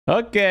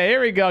Okay,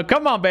 here we go.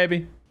 Come on,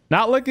 baby.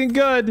 Not looking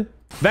good.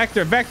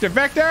 Vector, vector,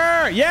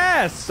 vector.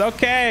 Yes.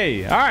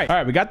 Okay. All right. All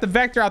right. We got the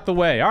vector out the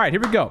way. All right. Here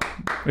we go.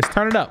 Let's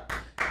turn it up.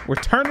 We're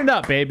turning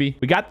up, baby.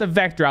 We got the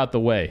vector out the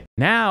way.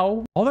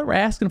 Now, all that we're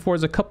asking for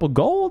is a couple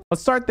gold.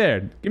 Let's start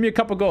there. Give me a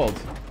couple gold.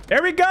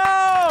 There we go.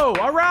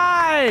 All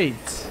right.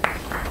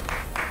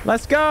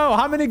 Let's go.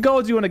 How many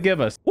gold do you want to give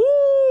us? Woo!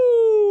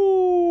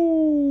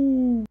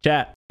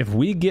 Chat. If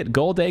we get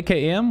gold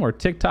AKM or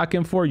TikTok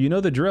M4, you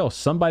know the drill.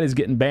 Somebody's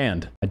getting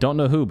banned. I don't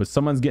know who, but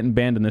someone's getting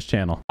banned in this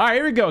channel. All right,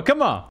 here we go.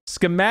 Come on.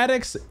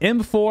 Schematics,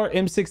 M4,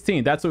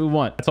 M16. That's what we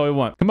want. That's all we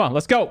want. Come on,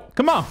 let's go.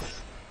 Come on.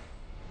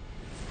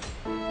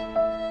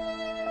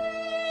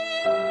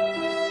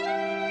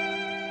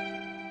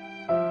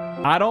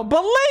 I don't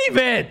believe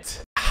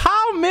it.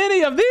 How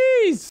many of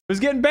these? Who's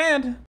getting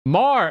banned?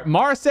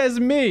 Mar says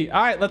me.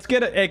 All right, let's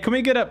get it. Hey, can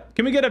we get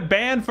a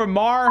ban for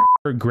Mar?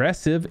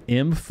 Progressive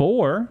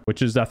M4,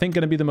 which is I think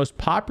going to be the most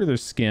popular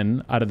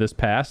skin out of this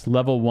pass.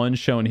 Level 1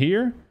 shown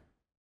here.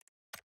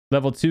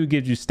 Level 2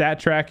 gives you stat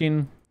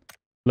tracking.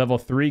 Level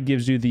 3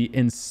 gives you the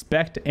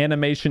inspect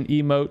animation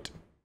emote,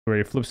 where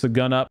he flips the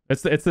gun up.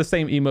 It's the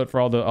same emote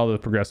for all the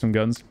progressive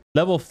guns.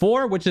 Level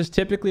 4, which is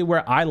typically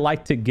where I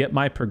like to get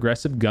my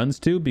progressive guns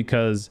to,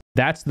 because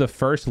that's the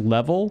first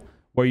level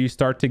where you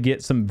start to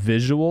get some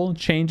visual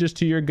changes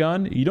to your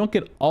gun. You don't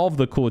get all of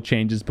the cool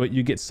changes, but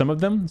you get some of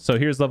them. So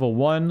here's level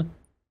 1.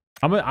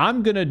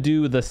 I'm gonna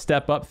do the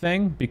step up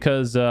thing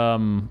because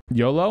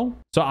YOLO.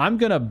 So I'm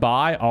gonna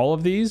buy all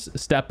of these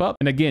step up.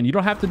 And again, you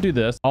don't have to do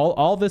this.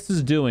 All this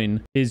is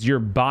doing is you're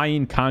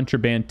buying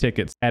contraband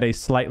tickets at a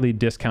slightly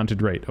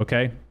discounted rate.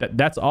 Okay,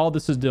 that's all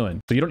this is doing.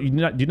 So you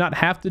do not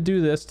have to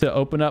do this to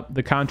open up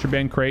the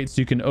contraband crates.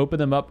 You can open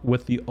them up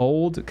with the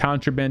old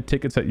contraband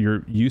tickets that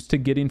you're used to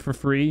getting for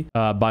free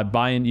by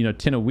buying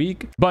 10 a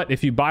week. But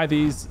if you buy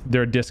these,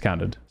 they're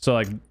discounted. So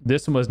like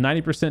this one was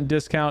 90%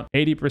 discount,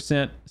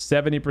 80%,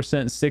 70%.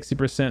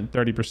 60%,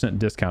 30%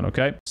 discount.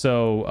 Okay,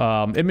 so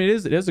I mean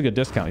it is a good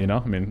discount, I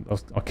mean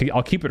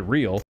I'll keep it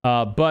real,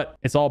 but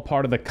it's all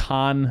part of the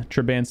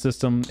contraband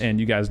system, and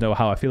you guys know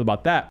how I feel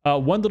about that.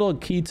 One little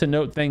key to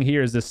note thing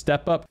here is the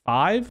step up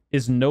 5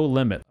 is no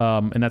limit,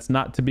 and that's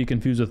not to be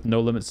confused with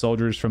no limit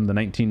soldiers from the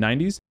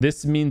 1990s.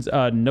 This means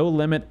no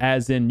limit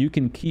as in you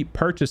can keep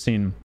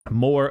purchasing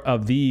more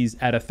of these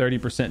at a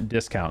 30%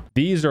 discount.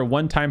 These are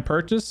one-time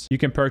purchase. You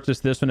can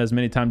purchase this one as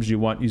many times as you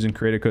want using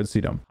creator code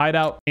CDome.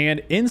 Hideout.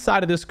 And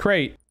inside of this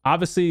crate,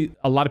 obviously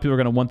a lot of people are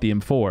going to want the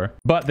M4,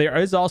 but there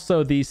is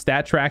also the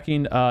stat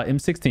tracking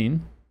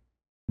M16.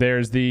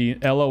 There's the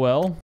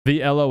LOL,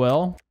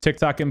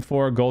 TikTok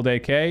M4 Gold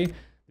AK,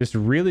 this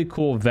really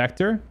cool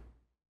Vector,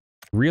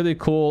 really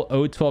cool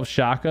O12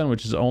 shotgun,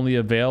 which is only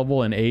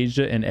available in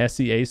Asia and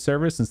SEA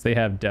servers since they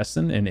have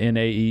Destin and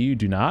NAEU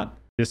do not.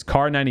 This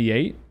Car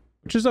 98,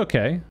 which is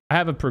okay. I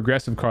have a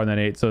progressive Car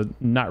 98, so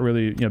not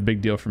really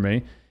big deal for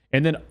me.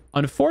 And then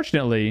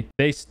unfortunately,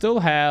 they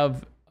still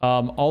have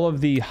all of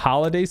the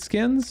holiday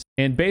skins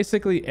and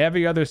basically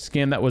every other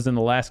skin that was in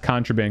the last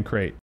contraband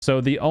crate.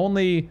 So the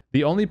only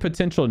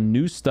potential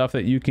new stuff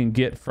that you can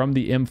get from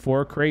the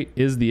M4 crate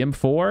is the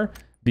M4,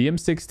 the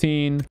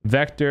M16,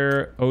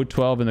 Vector,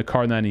 O12, and the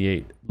Car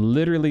 98.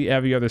 Literally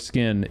every other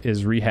skin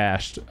is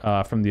rehashed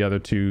from the other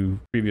 2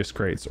 previous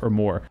crates or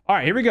more. All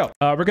right, here we go.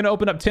 We're going to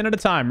open up 10 at a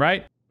time,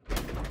 right?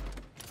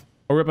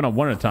 Or we're open up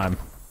 1 at a time.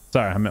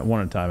 Sorry, I meant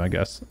 1 at a time, I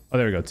guess. Oh,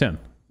 there we go, 10.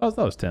 Oh,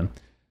 that was 10.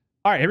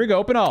 All right, here we go.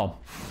 Open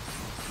all.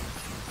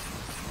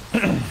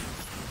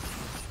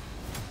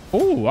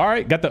 Ooh, all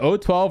right. Got the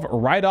O12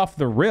 right off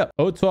the rip.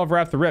 O12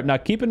 right off the rip. Now,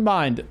 keep in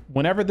mind,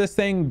 whenever this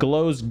thing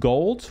glows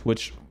gold,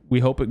 which we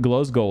hope it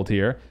glows gold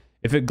here.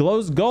 If it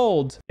glows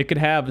gold, it could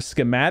have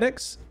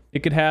schematics.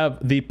 It could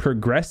have the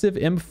progressive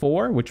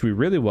M4, which we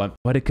really want,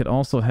 but it could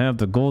also have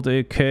the gold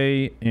AK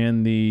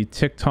and the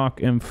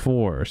TikTok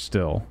M4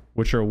 still,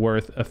 which are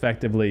worth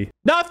effectively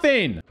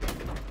nothing.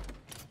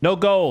 No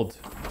gold.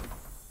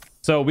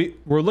 So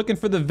we're looking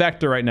for the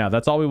Vector right now.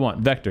 That's all we want.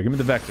 Vector. Give me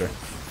the Vector.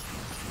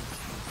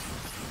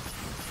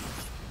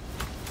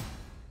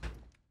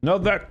 No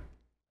Vector.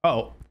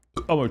 Oh,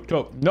 my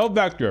choke. No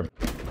Vector.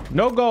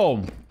 No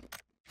gold.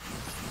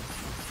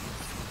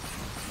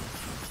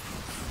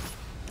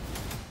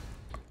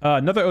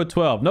 Another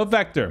O12. No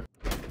Vector.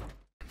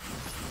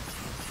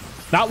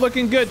 Not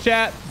looking good,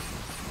 chat.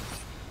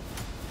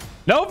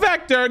 No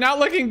Vector. Not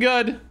looking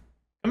good.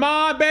 Come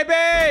on,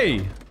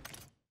 baby.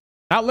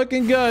 Not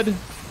looking good.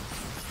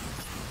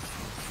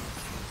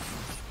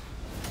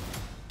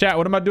 Chat,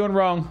 what am I doing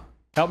wrong?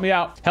 Help me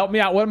out. Help me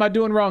out. What am I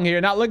doing wrong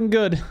here? Not looking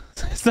good.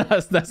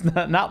 That's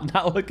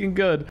not looking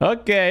good.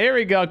 Okay, here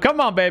we go. Come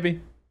on, baby.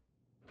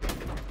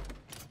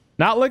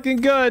 Not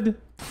looking good.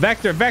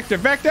 Vector, Vector,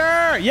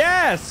 Vector.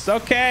 Yes.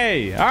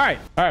 Okay. All right.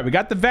 All right. We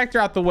got the Vector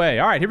out the way.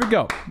 All right. Here we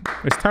go.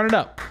 Let's turn it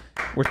up.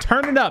 We're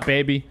turning up,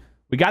 baby.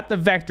 We got the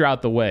Vector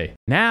out the way.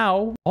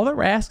 Now, all that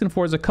we're asking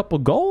for is a couple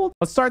gold.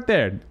 Let's start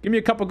there. Give me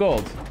a couple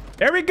gold.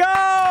 There we go.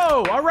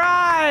 All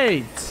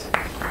right.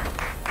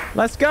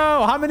 Let's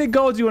go. How many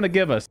gold do you want to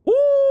give us? Woo!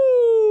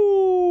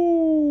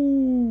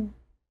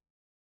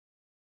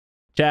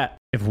 Chat,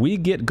 if we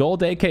get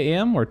gold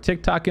AKM or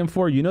TikTok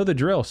M4, you know the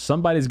drill.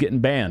 Somebody's getting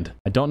banned.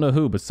 I don't know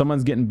who, but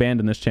someone's getting banned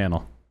in this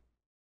channel.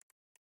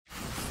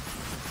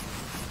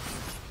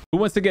 Who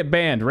wants to get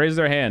banned? Raise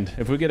their hand.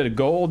 If we get a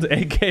gold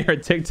AK or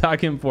TikTok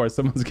M4,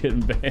 someone's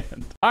getting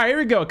banned. All right, here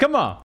we go. Come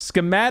on.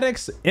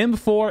 Schematics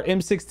M4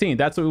 M16.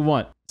 That's what we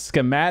want.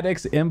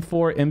 Schematics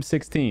M4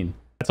 M16.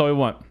 That's all we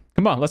want.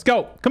 Come on, let's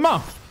go. Come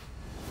on.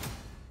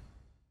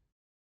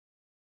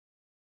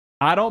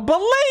 I don't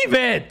believe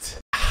it.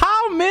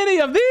 How many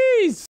of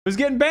these? Who's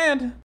getting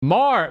banned?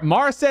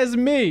 Mar says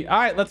me. All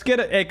right, let's get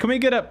it. Hey, can we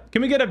get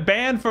a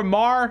ban for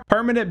Mar?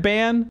 Permanent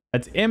ban.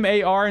 That's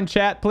MAR in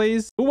chat,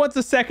 please. Who wants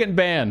a second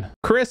ban?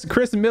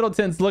 Chris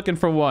Middleton's looking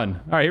for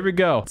one. All right, here we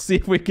go. Let's see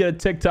if we get a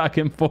TikTok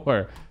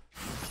M4.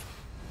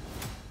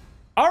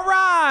 All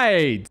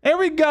right, here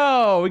we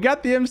go. We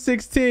got the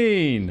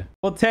M16.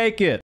 We'll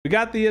take it. We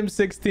got the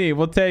M16.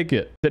 We'll take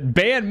it.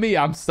 Ban me.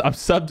 I'm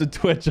subbed to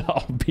Twitch.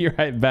 I'll be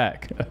right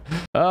back.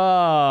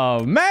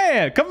 Oh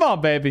man, come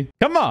on, baby.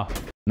 Come on.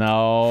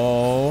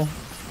 No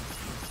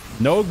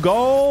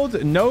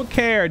gold, no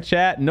care,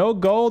 chat. No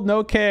gold,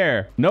 no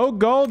care. No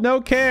gold,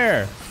 no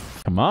care.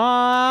 Come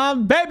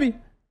on, baby.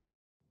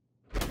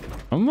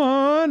 Come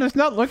on. It's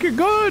not looking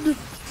good.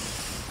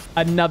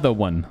 Another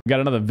one. We got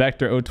another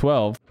Vector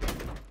 012.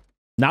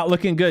 Not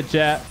looking good,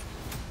 chat.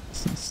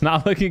 It's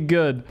not looking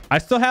good. I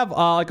still have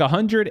like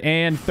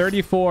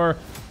 134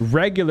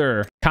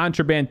 regular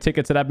contraband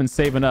tickets that I've been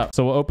saving up.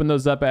 So we'll open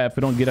those up if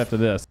we don't get after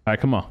this. All right,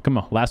 come on. Come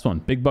on. Last one.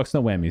 Big bucks,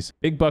 no whammies.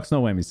 Big bucks,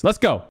 no whammies. Let's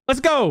go.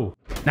 Let's go.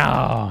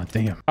 No,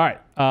 damn. All right,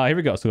 here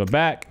we go. So go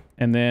back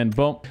and then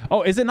boom.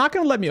 Oh, is it not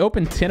going to let me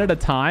open 10 at a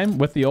time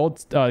with the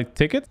old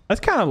tickets?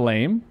 That's kind of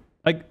lame.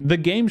 Like, the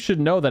game should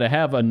know that I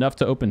have enough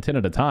to open 10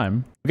 at a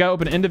time. We gotta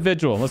open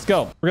individual. Let's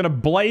go. We're gonna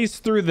blaze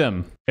through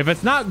them. If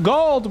it's not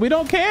gold, we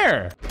don't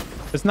care.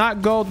 If it's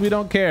not gold, we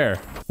don't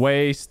care.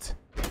 Waste.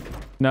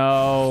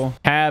 No.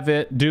 Have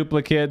it.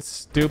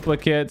 Duplicates.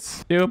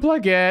 Duplicates.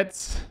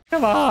 Duplicates.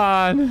 Come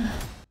on.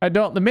 I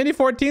don't. The Mini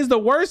 14 is the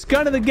worst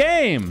gun in the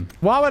game.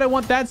 Why would I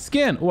want that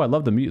skin? Oh, I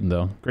love the mutant,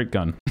 though. Great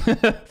gun.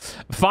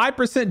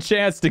 5%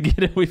 chance to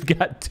get it. We've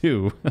got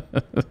 2.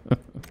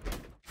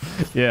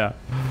 Yeah,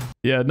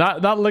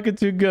 not looking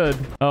too good.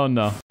 Oh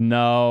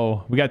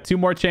no, we got 2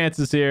 more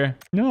chances here.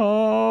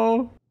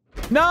 No.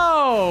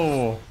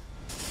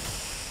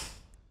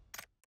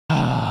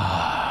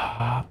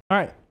 All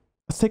right,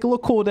 let's take a little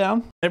cool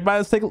down. Everybody,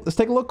 let's take a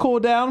little cool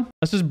down.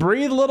 Let's just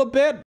breathe a little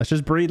bit.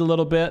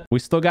 We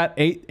still got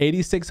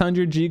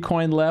 8,600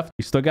 Gcoin left.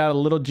 We still got a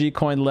little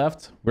Gcoin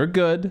left. We're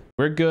good.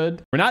 We're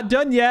not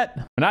done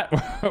yet. We're not.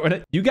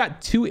 You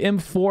got 2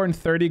 M4 and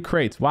 30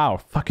 crates. Wow,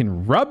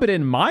 fucking rub it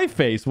in my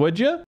face, would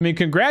you? I mean,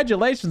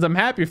 congratulations. I'm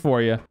happy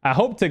for you. I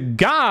hope to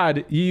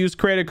God you use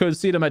creator code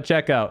CDome at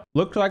checkout.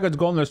 Looks like it's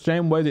going the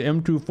same way the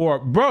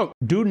M24. Bro,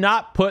 do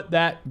not put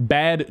that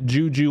bad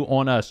juju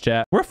on us,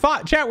 chat. We're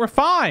fine. Chat, we're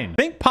fine.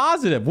 Think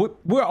positive.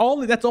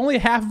 That's only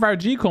half of our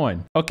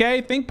Gcoin.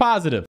 Okay, think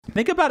positive.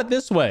 Think about it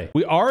this way.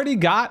 We already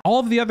got all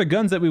of the other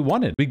guns that we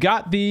wanted. We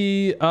got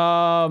the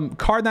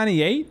Card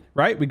 98,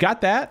 right? We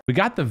got that. We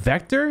got the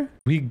Vector.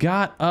 We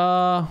got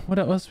what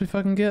else we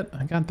fucking get?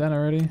 I got that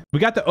already. We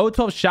got the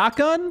 012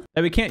 shotgun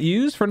that we can't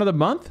use for another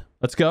month.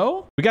 Let's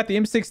go. We got the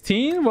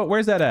M16.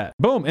 Where's that at?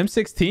 Boom,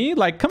 M16.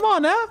 Like, come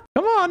on now.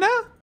 Come on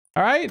now.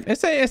 All right.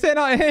 Let's step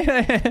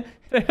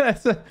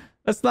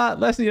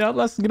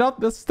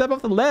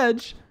off the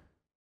ledge.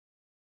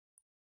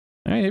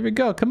 All right, here we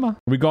go. Come on. Are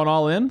we going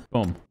all in?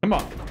 Boom. Come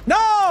on.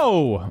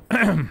 No!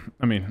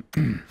 I mean,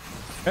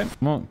 okay.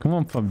 Come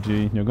on,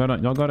 PUBG.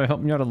 Y'all gotta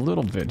help me out a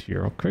little bit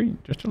here, okay?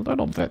 Just a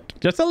little bit.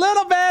 Just a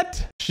little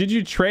bit! Should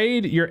you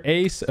trade your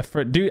ace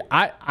for... Dude,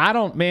 I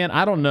don't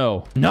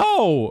know.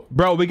 No!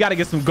 Bro, we gotta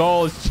get some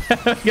goals.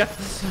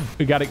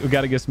 we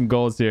gotta get some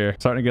goals here.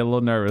 Starting to get a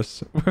little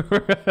nervous.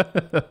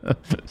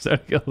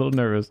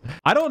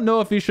 I don't know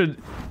if you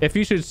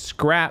should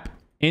scrap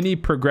any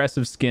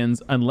progressive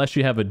skins unless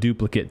you have a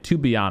duplicate, to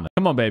be honest.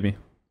 Come on, baby.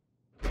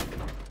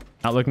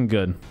 Not looking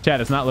good.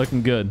 Chat, it's not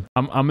looking good.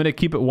 I'm gonna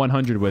keep it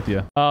 100 with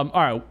you. All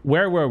right,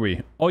 where were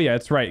we? Oh yeah,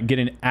 it's right.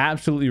 Getting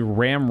absolutely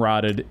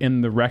ramrodded in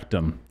the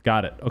rectum.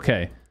 Got it.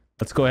 Okay.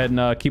 Let's go ahead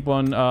and keep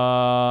on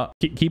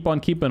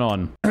keeping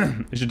on.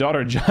 Is your daughter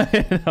a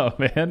giant? Oh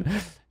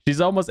man. She's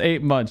almost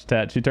 8 months,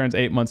 Tat. She turns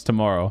 8 months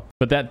tomorrow.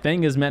 But that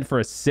thing is meant for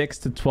a 6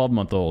 to 12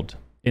 month old.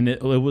 And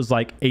it was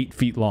like 8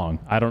 feet long.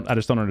 I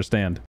just don't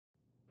understand.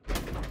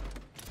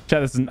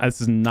 Chat,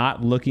 this is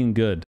not looking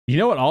good. You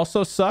know what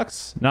also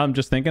sucks? Now I'm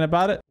just thinking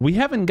about it. We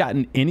haven't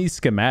gotten any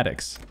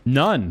schematics.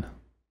 None.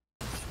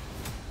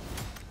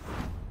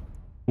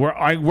 We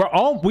are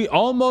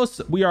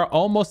almost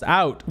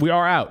out. We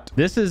are out.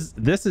 This is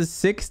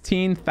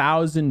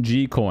 16,000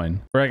 Gcoin.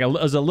 Or like it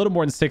was a little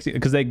more than 60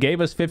 because they gave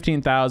us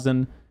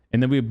 15,000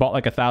 and then we bought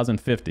like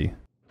 1,050.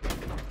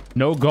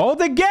 No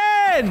gold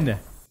again.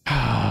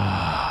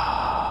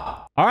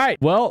 All All right.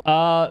 Well,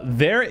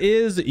 there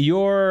is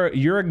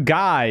your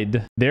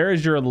guide. There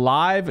is your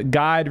live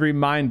guide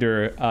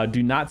reminder.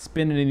 Do not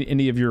spend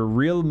any of your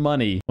real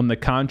money on the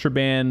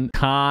contraband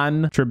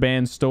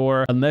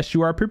store unless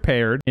you are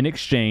prepared in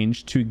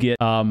exchange to get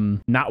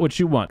not what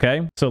you want.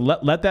 Okay. So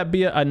let that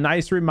be a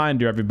nice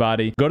reminder,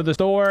 everybody. Go to the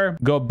store,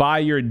 go buy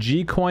your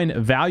Gcoin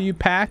value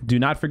pack. Do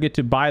not forget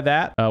to buy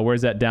that.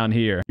 Where's that down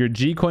here? Your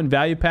Gcoin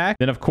value pack.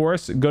 Then of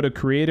course, go to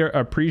Creator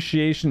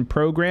Appreciation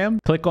Program.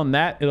 Click on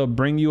that. It'll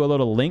bring you a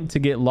little link to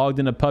get logged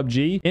into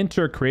PUBG.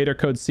 Enter creator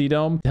code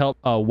CDome to help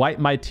wipe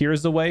my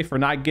tears away for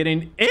not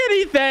getting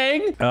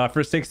anything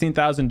for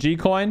 16,000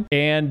 Gcoin.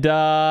 And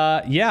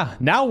yeah,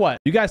 now what?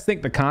 You guys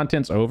think the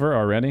content's over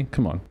already?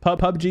 Come on.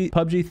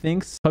 PUBG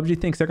thinks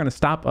they're gonna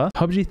stop us.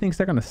 PUBG thinks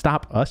they're gonna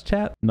stop us,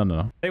 chat?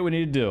 No. Hey, what we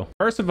need to do.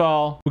 First of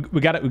all, we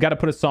gotta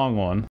put a song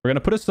on. We're gonna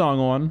put a song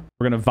on.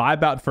 We're gonna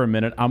vibe out for a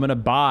minute. I'm gonna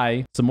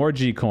buy some more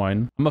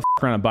Gcoin. I'm gonna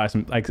around and buy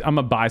some, like, I'm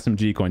gonna buy some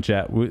Gcoin,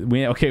 chat.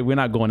 Okay, we're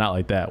not going out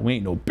like that. We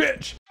ain't no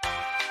bitch.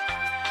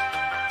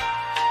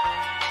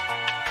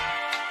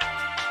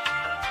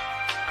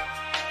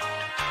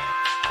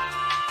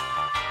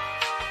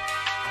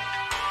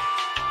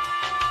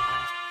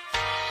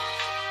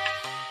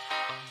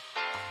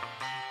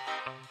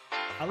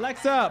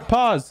 Alexa,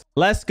 pause.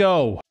 Let's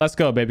go. Let's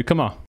go, baby. Come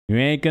on. You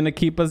ain't gonna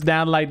keep us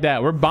down like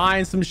that. We're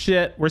buying some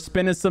shit. We're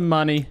spending some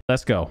money.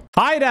 Let's go.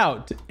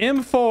 Hideout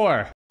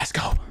M4. Let's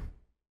go.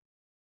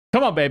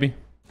 Come on, baby.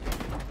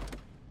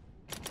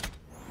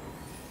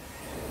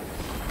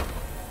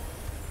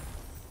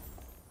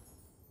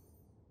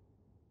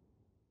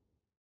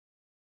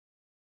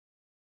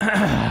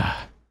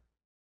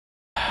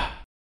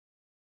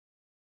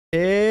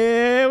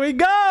 Here we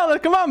go.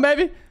 Come on,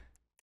 baby.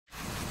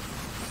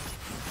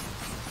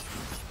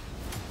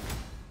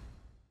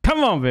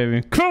 Come on,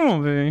 baby. Come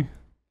on, baby.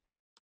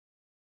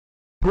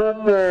 Come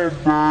on, baby.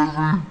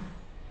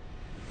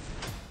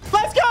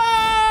 Let's go!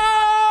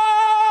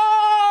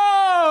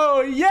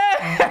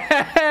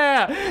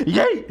 Yeah!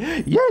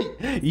 Yay!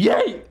 Yay!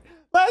 Yay!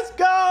 Let's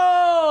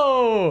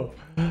go!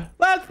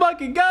 Let's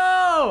fucking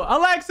go!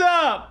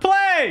 Alexa,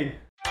 play!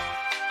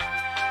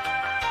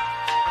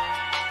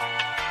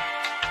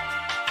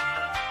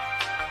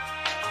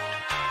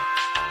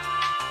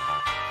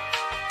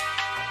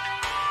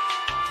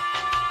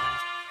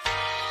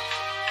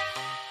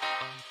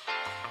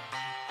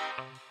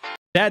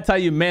 That's how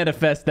you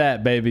manifest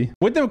that, baby.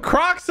 With them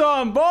Crocs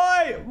on,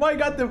 boy. Boy,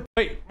 got them.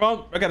 Wait,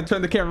 wrong. I gotta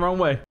turn the camera wrong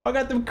way. I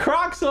got them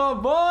Crocs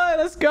on, boy.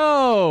 Let's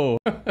go.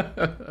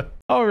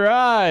 All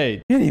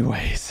right.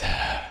 Anyways,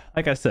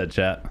 like I said,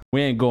 chat,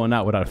 we ain't going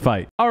out without a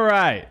fight. All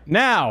right,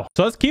 now,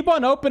 so let's keep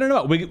on opening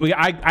up. I just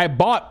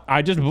bought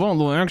a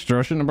little extra.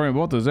 I shouldn't have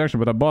bought those extra,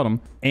 but I bought them,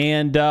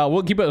 and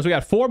we'll keep it. So we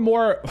got four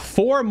more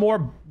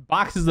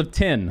boxes of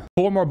 10.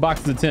 4 more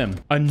boxes of 10.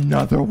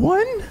 Another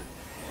one.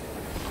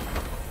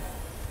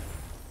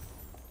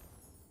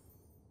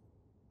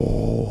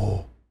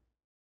 Oh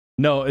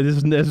no,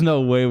 there's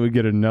no way we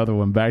get another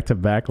one back to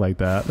back like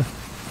that.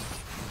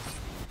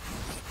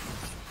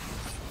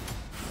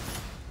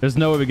 There's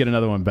no way we get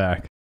another one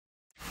back.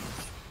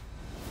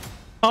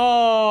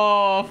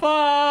 Oh fuck.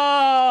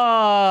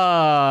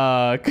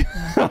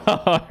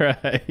 all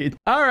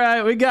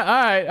right, we got all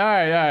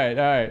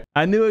right.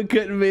 I knew it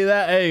couldn't be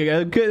that. Hey,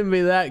 it couldn't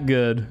be that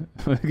good.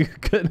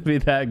 It couldn't be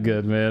that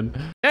good, man.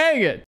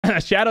 Dang it.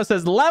 Shadow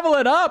says level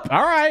it up.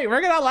 All right,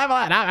 we're gonna level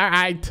it up. All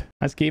right,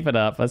 let's keep it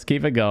up. Let's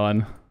keep it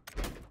going.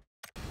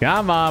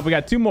 Come on, we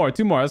got two more.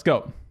 Let's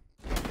go.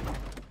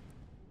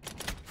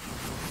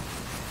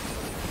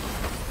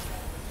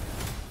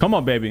 Come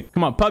on, baby.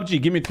 Come on,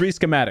 PUBG, give me 3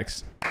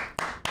 schematics.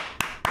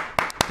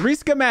 3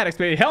 schematics,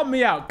 baby. Help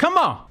me out. Come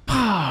on.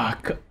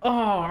 Fuck.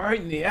 Oh, right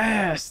in the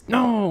ass.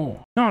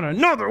 No. Not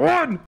another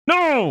one.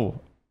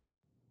 No.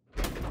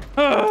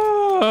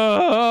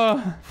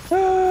 All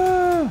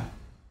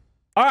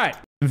right.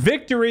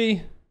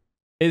 Victory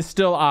is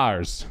still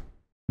ours.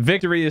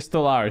 Victory is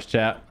still ours,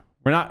 chat.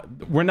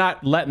 We're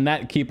not letting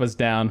that keep us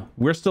down.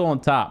 We're still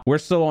on top. We're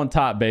still on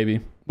top,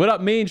 baby. What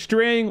up, Mean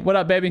String? What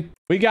up, baby?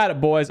 We got it,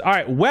 boys. All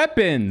right,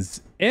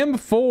 weapons.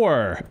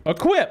 M4.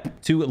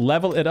 Equip to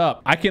level it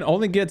up. I can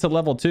only get it to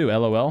level 2,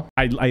 LOL.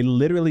 I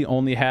literally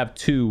only have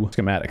 2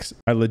 schematics.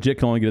 I legit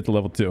can only get it to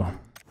level 2.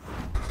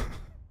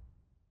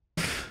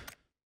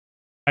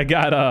 I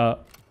got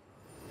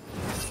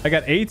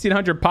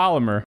 1800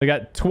 polymer. I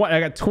got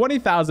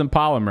 20,000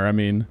 polymer, I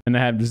mean, and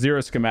I have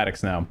 0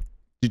 schematics now.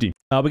 GG.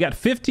 We got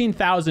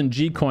 15,000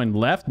 Gcoin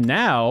left.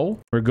 Now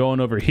we're going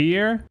over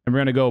here and we're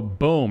going to go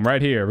boom right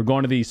here. We're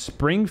going to the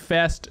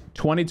Springfest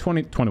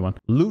 2021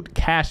 Loot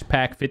Cash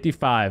Pack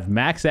 55.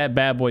 Max that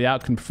bad boy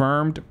out.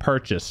 Confirmed.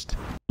 Purchased.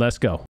 Let's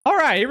go. All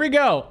right, here we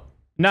go.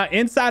 Now,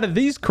 inside of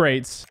these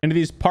crates, into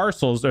these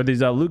parcels, or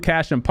these loot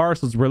cache and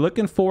parcels, we're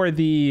looking for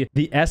the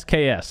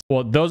SKS.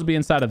 Well, those will be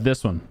inside of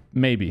this one,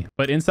 maybe.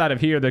 But inside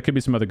of here, there could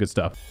be some other good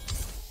stuff.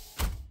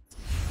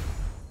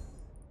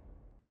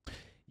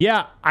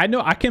 Yeah, I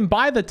know I can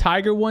buy the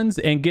Tiger ones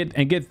and get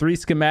 3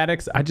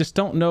 schematics. I just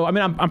don't know. I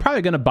mean, I'm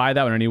probably gonna buy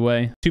that one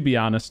anyway, to be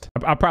honest.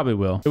 I probably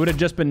will. It would have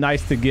just been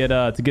nice to get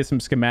some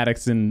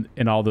schematics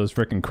in all those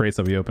freaking crates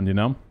that we opened, you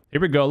know?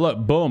 Here we go.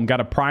 Look, boom, got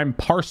a prime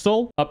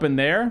parcel up in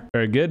there.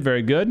 Very good,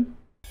 very good.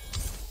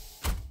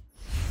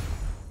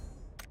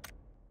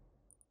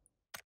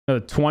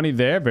 Another 20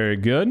 there, very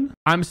good.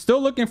 I'm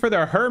still looking for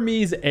the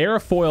Hermes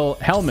airfoil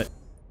helmet.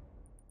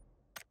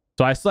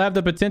 So I still have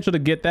the potential to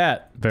get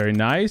that. Very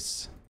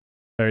nice.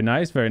 Very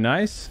nice, very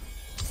nice.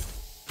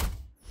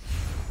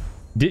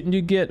 Didn't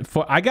you get...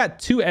 I got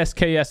 2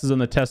 SKSs on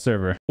the test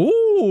server.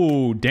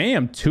 Ooh,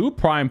 damn. 2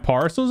 prime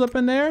parcels up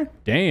in there?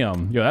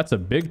 Damn. Yo, that's a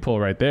big pull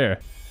right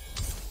there.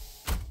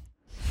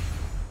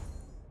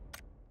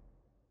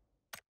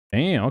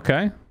 Damn,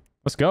 okay.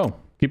 Let's go.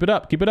 Keep it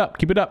up, keep it up,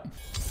 keep it up.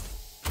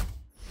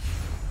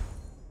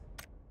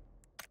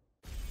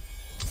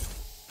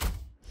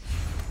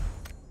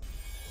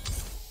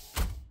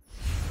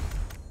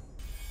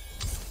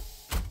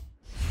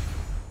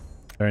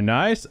 Very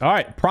nice. All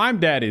right, prime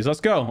daddies. Let's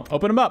go.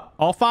 Open them up.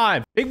 All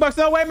 5. Big bucks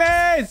no way,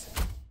 maze.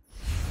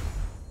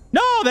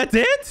 No, that's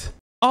it.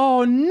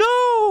 Oh,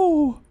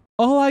 no.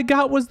 All I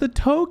got was the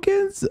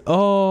tokens.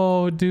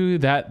 Oh,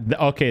 dude,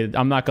 okay,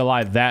 I'm not gonna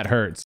lie. That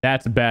hurts.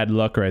 That's bad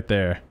luck right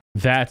there.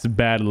 That's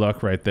bad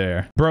luck right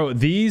there. Bro,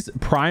 these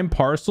prime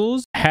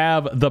parcels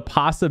have the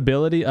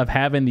possibility of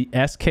having the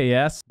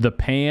SKS, the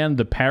pan,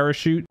 the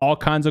parachute, all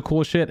kinds of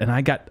cool shit. And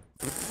I got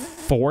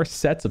 4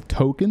 sets of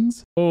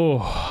tokens.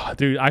 Oh,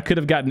 dude, I could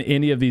have gotten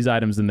any of these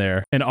items in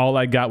there. And all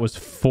I got was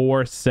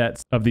 4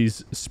 sets of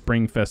these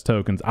Springfest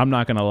tokens. I'm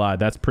not going to lie.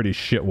 That's pretty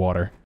shit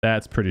water.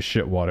 That's pretty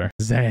shit water.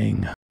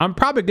 Zang. I'm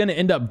probably going to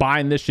end up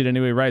buying this shit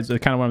anyway, right? So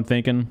that's kind of what I'm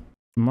thinking.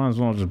 Might as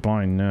well just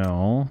buy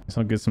now.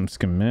 So I'll get some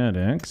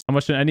schematics. How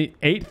much? I need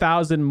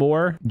 8,000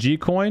 more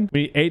Gcoin.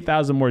 We need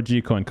 8,000 more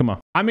Gcoin. Come on.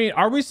 I mean,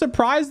 are we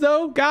surprised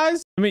though,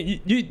 guys? I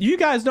mean, you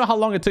guys know how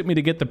long it took me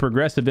to get the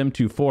Progressive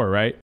M4,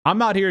 right?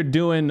 I'm out here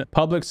doing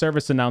public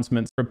service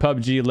announcements for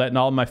PUBG, letting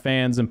all my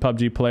fans and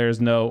PUBG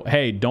players know,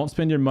 hey, don't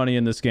spend your money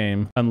in this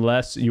game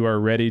unless you are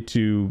ready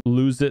to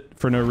lose it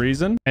for no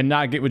reason and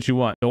not get what you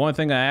want. The only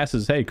thing I ask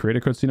is, hey, create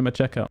a code CDome at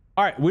checkout.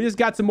 All right, we just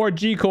got some more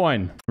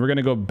Gcoin. We're going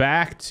to go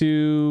back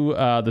to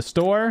the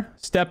store,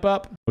 step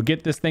up. We'll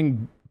get this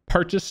thing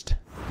purchased.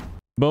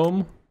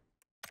 Boom.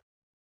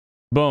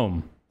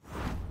 Boom.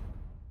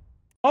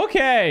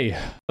 Okay,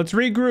 let's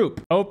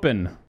regroup.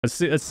 Open. Let's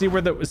see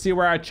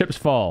where our chips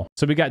fall.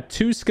 So we got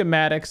 2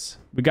 schematics.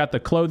 We got the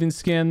clothing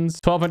skins,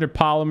 1,200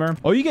 polymer.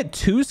 Oh, you get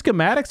 2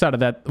 schematics out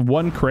of that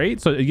 1 crate.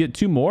 So you get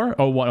 2 more.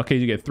 Oh, 1. Okay,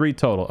 you get 3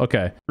 total.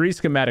 Okay, 3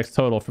 schematics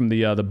total from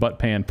the butt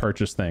pan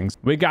purchase things.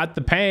 We got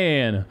the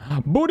pan.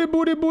 Booty,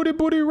 booty, booty,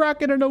 booty,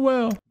 rocking in the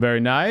well. Very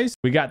nice.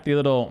 We got the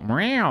little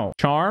meow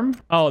charm.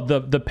 Oh,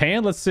 the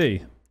pan. Let's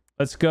see.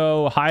 Let's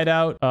go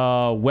hideout,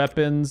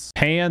 weapons,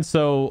 pan.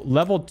 So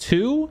level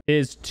 2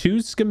 is 2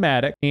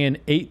 schematic and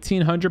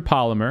 1,800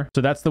 polymer.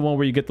 So that's the one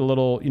where you get the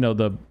little, you know,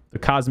 the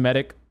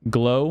cosmetic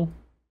glow.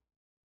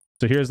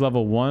 So here's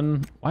level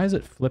 1. Why is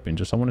it flipping?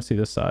 Just I want to see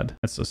this side.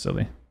 That's so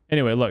silly.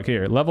 Anyway, look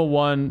here. Level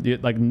 1,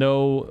 like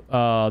no,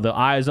 the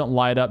eyes don't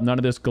light up. None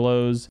of this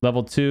glows.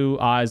 Level 2,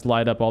 eyes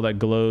light up. All that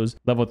glows.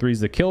 Level 3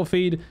 is the kill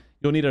feed.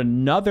 You'll need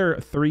another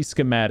 3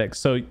 schematics.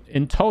 So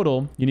in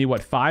total, you need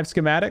what, 5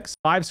 schematics?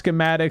 5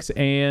 schematics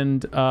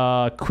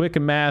and quick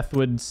math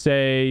would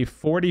say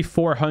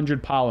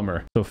 4,400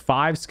 polymer. So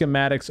 5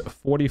 schematics,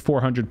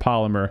 4,400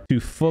 polymer to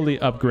fully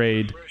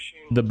upgrade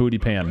the booty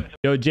pan.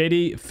 Yo,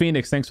 JD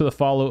Phoenix, thanks for the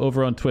follow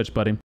over on Twitch,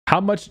 buddy. How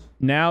much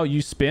now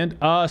you spend?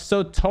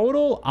 So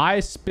total,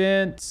 I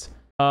spent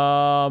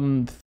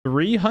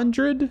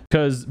 300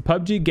 because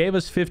PUBG gave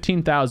us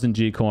 15,000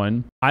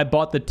 Gcoin. I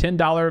bought the $10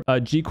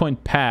 Gcoin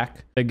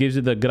pack that gives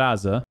you the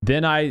Graza.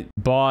 Then I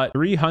bought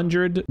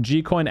 300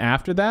 Gcoin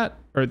after that,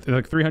 or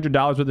like $300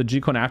 worth of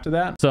Gcoin after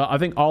that. So I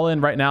think all in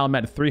right now I'm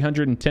at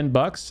 310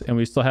 bucks and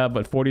we still have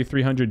what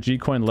 4,300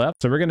 Gcoin left.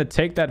 So we're going to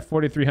take that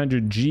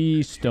 4,300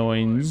 G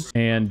stones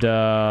and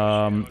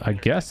I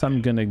guess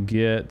I'm going to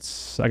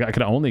get, I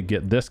can only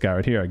get this guy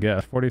right here, I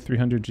guess.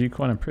 4,300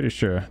 Gcoin. I'm pretty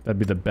sure that'd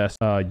be the best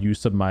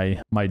use of my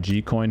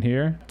Gcoin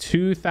here.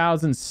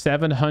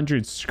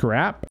 2,700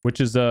 scrap, which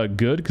is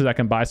good because I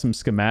can buy some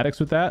schematics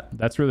with that.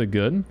 That's really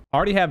good. I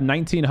already have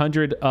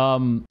 1,900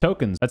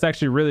 tokens. That's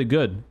actually really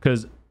good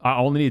because I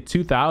only need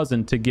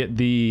 2,000 to get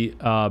the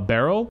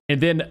Beryl.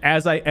 And then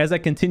as I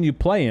continue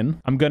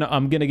playing, I'm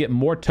gonna get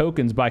more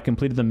tokens by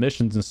completing the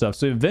missions and stuff.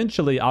 So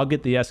eventually I'll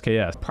get the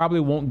SKS. Probably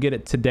won't get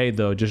it today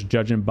though, just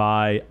judging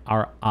by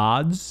our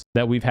odds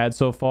that we've had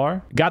so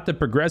far. Got the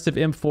Progressive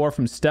M4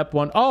 from step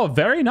 1. Oh,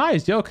 very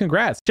nice. Yo,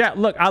 congrats. Chat,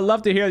 look, I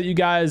love to hear that you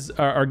guys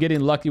are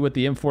getting lucky with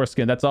the M4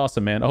 skin. That's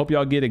awesome, man. I hope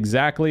y'all get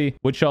exactly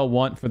what y'all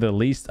want for the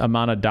least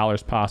amount of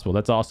dollars possible.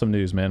 That's awesome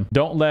news, man.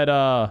 Don't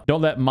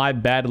let my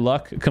bad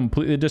luck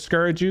completely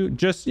discourage you,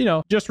 just, you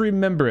know, just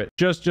remember it.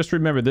 Just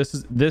remember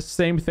this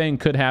same thing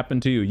could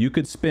happen to you. You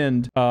could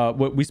spend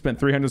what we spent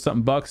 300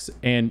 something bucks,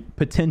 and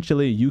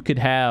potentially you could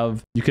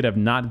have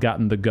not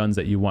gotten the guns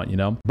that you want, you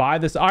know. Buy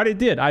this. I already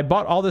did. I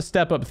bought all the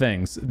step up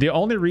things. The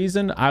only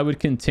reason I would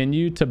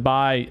continue to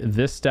buy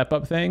this step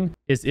up thing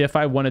is if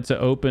I wanted to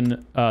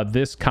open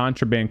this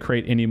contraband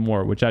crate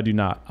anymore, which I do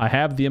not. I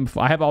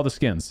have all the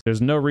skins.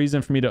 There's no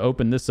reason for me to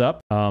open this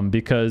up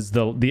because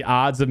the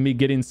odds of me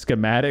getting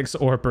schematics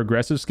or a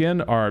progressive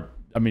skin are,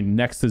 I mean,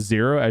 next to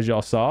zero, as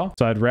y'all saw.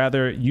 So I'd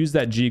rather use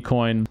that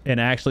Gcoin and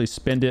actually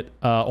spend it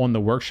on the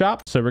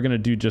workshop. So we're going to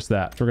do just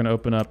that. So we're going to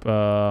open up,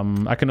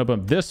 I can open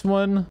up this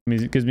one. I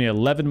mean, it gives me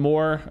 11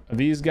 more of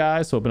these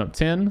guys. So open up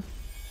 10.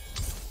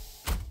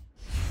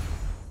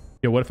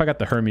 Yo, what if I got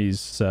the Hermes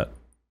set?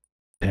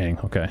 Dang,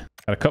 okay.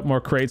 Got a couple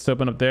more crates to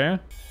open up there.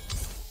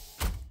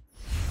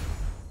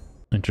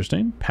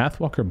 Interesting.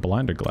 Pathwalker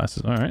blinder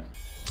glasses. All right.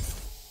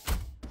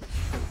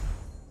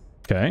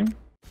 Okay.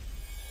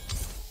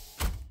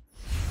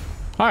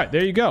 All right,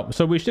 there you go.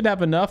 So we should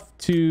have enough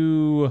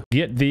to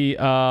get the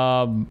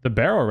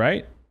barrel,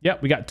 right?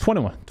 Yep, we got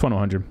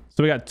 2100.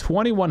 So we got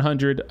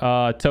 2100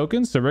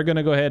 tokens. So we're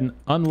gonna go ahead and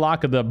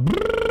unlock the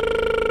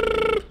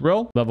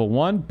roll. Level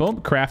 1,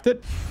 boom, craft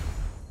it.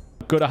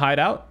 Go to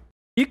hideout,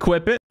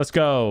 equip it. Let's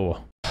go.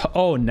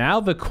 Oh, now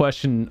the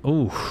question.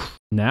 Ooh,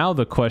 now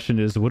the question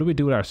is, what do we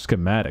do with our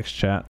schematics,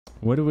 chat?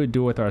 What do we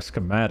do with our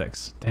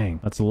schematics? Dang,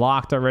 that's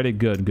locked already.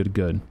 Good.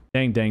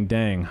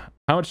 Dang.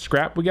 How much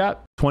scrap we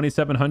got?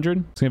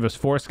 2,700. It's gonna give us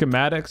 4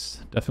 schematics.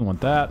 Definitely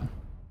want that.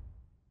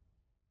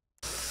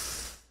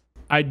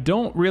 I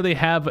don't really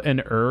have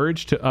an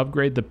urge to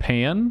upgrade the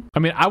pan. I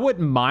mean, I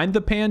wouldn't mind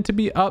the pan to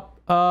be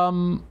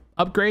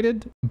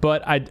upgraded,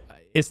 but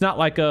it's not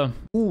like a,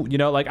 ooh, you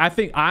know, like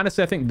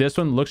honestly, I think this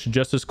one looks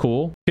just as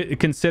cool,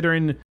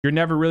 considering you're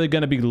never really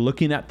going to be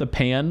looking at the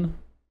pan.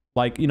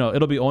 Like, you know,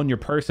 it'll be on your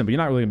person, but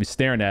you're not really gonna be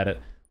staring at it.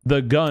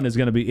 The gun is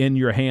going to be in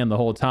your hand the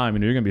whole time,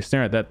 and you're going to be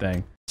staring at that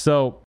thing.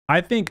 So I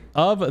think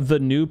of the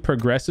new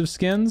progressive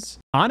skins,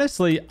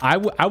 honestly, I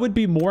would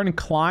be more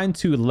inclined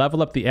to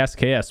level up the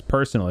SKS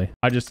personally.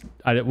 I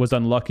was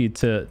unlucky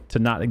to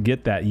not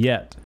get that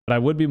yet, but I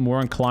would be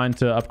more inclined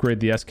to upgrade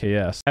the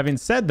SKS. Having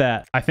said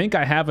that, I think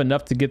I have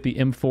enough to get the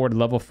M4 to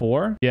level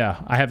 4.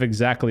 Yeah, I have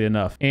exactly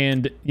enough.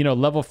 And, you know,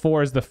 level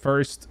 4 is the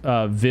first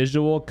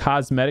visual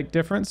cosmetic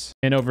difference.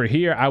 And over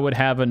here, I would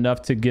have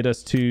enough to get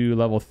us to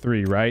level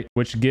 3, right?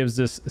 Which gives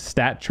us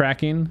stat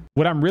tracking.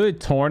 What I'm really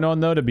torn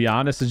on, though, to be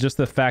honest, is just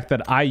the fact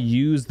that I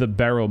use the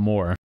Beryl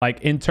more.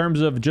 Like, in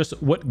terms of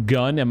just what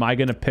gun am I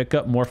going to pick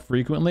up more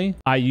frequently,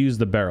 I use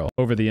the Beryl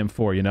over the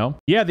M4, you know?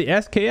 Yeah, the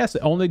SKS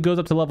only goes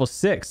up to level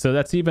 6, so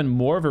that's even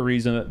more of a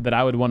reason that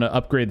I would want to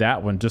upgrade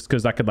that one, just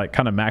because I could, like,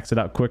 kind of max it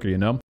out quicker, you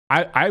know?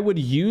 I would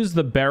use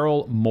the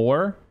Beryl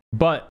more,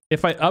 but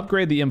if I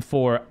upgrade the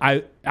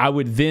M4, I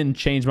would then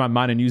change my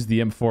mind and use the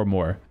M4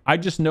 more. I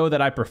just know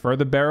that I prefer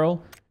the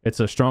Beryl. It's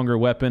a stronger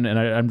weapon, and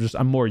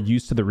I'm more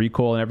used to the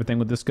recoil and everything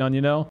with this gun, you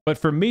know? But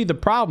for me, the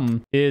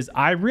problem is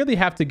I really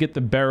have to get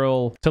the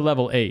Beryl to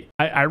level 8.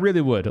 I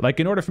really would. Like,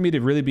 in order for me to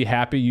really be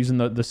happy using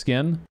the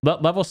skin,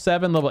 level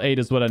 7, level 8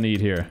 is what I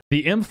need here.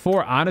 The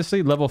M4,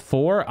 honestly, level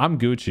 4, I'm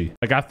Gucci.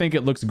 Like, I think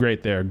it looks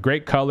great there.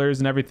 Great colors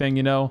and everything,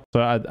 you know?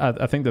 So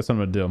I think that's what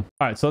I'm gonna do.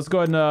 All right, so let's go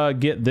ahead and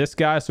get this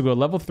guy. So go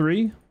level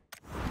 3.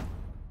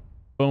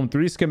 Boom,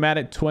 3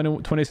 schematic,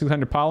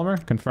 2600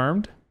 polymer,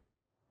 confirmed.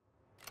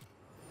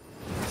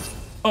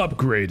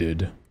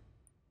 Upgraded.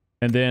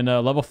 And then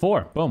level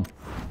 4, boom,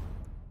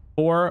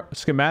 4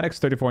 schematics,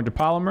 3400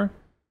 polymer,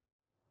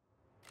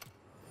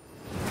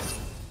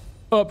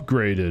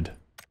 upgraded.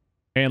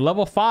 And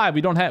level 5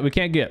 we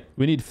can't get.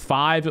 We need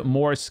 5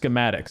 more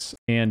schematics,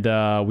 and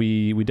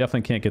we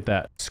definitely can't get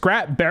that.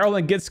 Scrap Beryl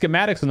and get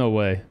schematics? No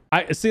way.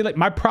 I see, like,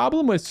 my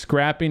problem with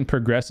scrapping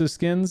progressive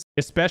skins,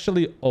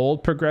 especially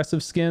old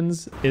progressive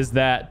skins, is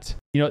that,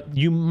 you know,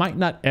 you might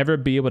not ever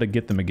be able to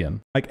get them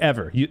again. Like,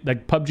 ever.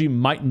 Like, PUBG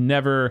might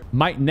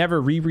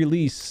never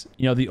re-release,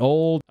 you know, the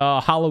old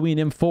Halloween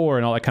M4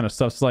 and all that kind of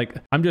stuff. So, like,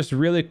 I'm just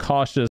really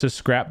cautious to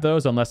scrap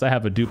those unless I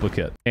have a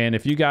duplicate. And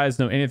if you guys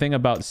know anything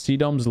about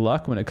CDome's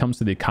luck when it comes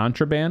to the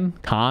contraband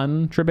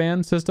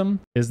system,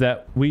 is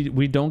that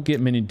we don't get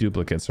many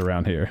duplicates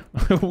around here.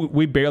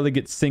 We barely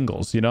get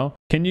singles, you know?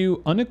 Can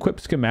you unequip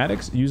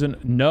schematics using...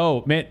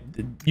 No, man,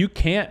 you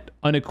can't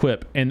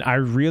unequip, and I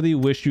really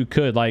wish you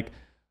could. Like,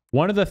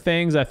 one of the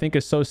things I think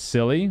is so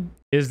silly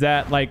is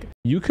that, like,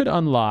 you could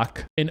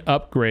unlock and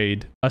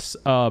upgrade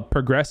a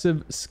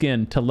progressive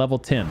skin to level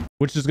 10,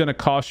 which is going to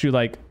cost you,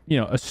 like, you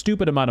know, a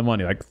stupid amount of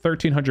money, like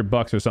 1,300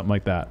 bucks or something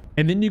like that.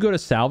 And then you go to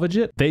salvage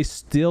it, they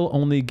still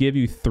only give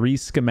you 3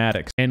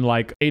 schematics and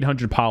like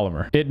 800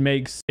 polymer. It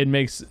makes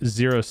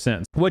 0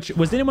 sense. Which,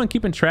 was anyone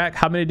keeping track?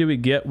 How many did we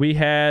get?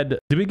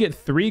 Did we get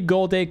 3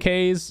 gold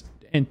AKs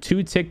and 2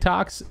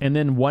 TikToks and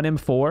then 1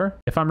 M4,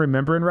 if I'm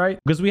remembering right?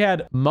 Because we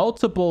had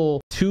multiple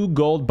 2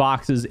 gold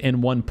boxes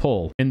in one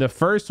pull. And the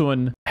first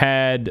one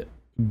had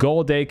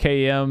gold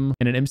AKM,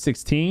 and an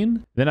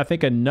M16. Then I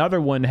think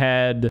another one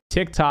had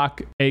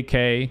TikTok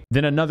AK.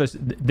 Then another.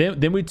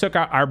 Then we took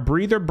our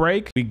breather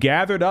break. We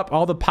gathered up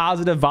all the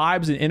positive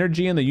vibes and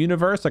energy in the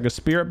universe like a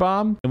spirit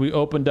bomb, and we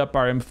opened up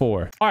our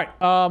M4. All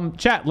right,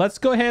 chat. Let's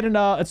go ahead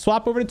and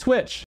swap over to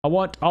Twitch. I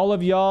want all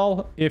of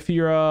y'all, if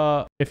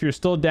you're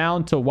still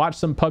down to watch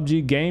some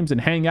PUBG games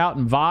and hang out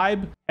and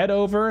vibe, head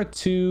over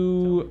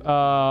to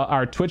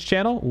our Twitch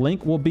channel.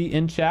 Link will be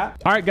in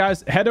chat. All right,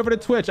 guys, head over to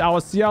Twitch. I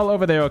will see y'all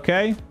over there,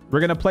 okay? We're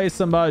going to play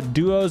some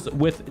duos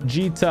with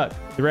G-Tuck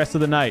the rest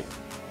of the night.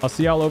 I'll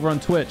see y'all over on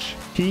Twitch.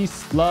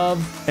 Peace, love,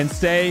 and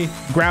stay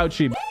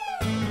grouchy.